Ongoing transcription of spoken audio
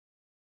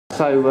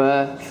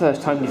So,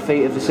 first home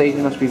defeat of the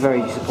season, must be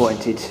very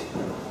disappointed.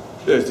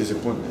 Yeah, it's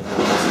disappointing.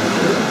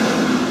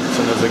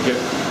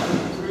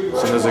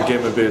 Sometimes a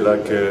game a bit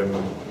like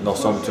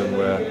Northampton,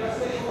 where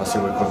I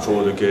think we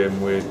control the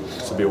game.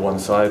 It's a bit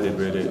one-sided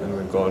really, and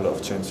we've got a lot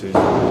of chances.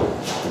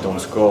 We don't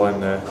score,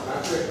 and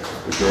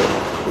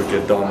we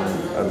get down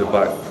at the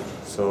back.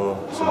 So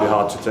it's a bit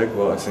hard to take,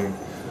 but I think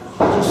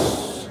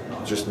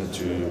we just need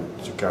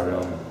to carry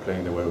on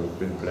playing the way we've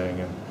been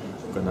playing, and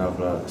we're gonna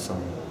have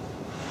some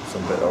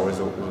better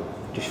results.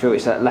 Just feel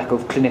it's that lack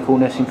of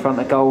clinicalness in front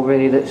of goal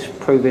really that's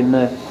proving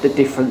the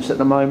difference at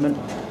the moment.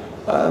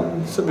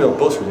 It's a bit of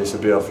both really. It's a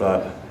bit of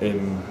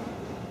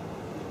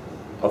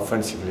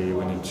offensively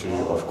we need to,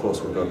 of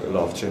course we've got a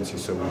lot of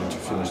chances, so we need to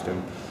finish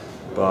them,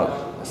 but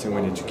I think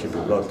we need to keep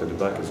it locked at the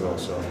back as well.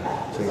 So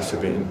I think it's a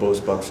bit in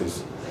both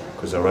boxes,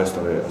 because the rest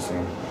of it I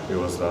think it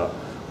was that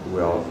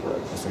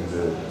I think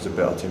the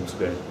better team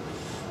today,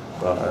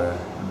 but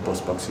in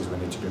both boxes we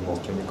need to be more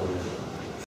clinical.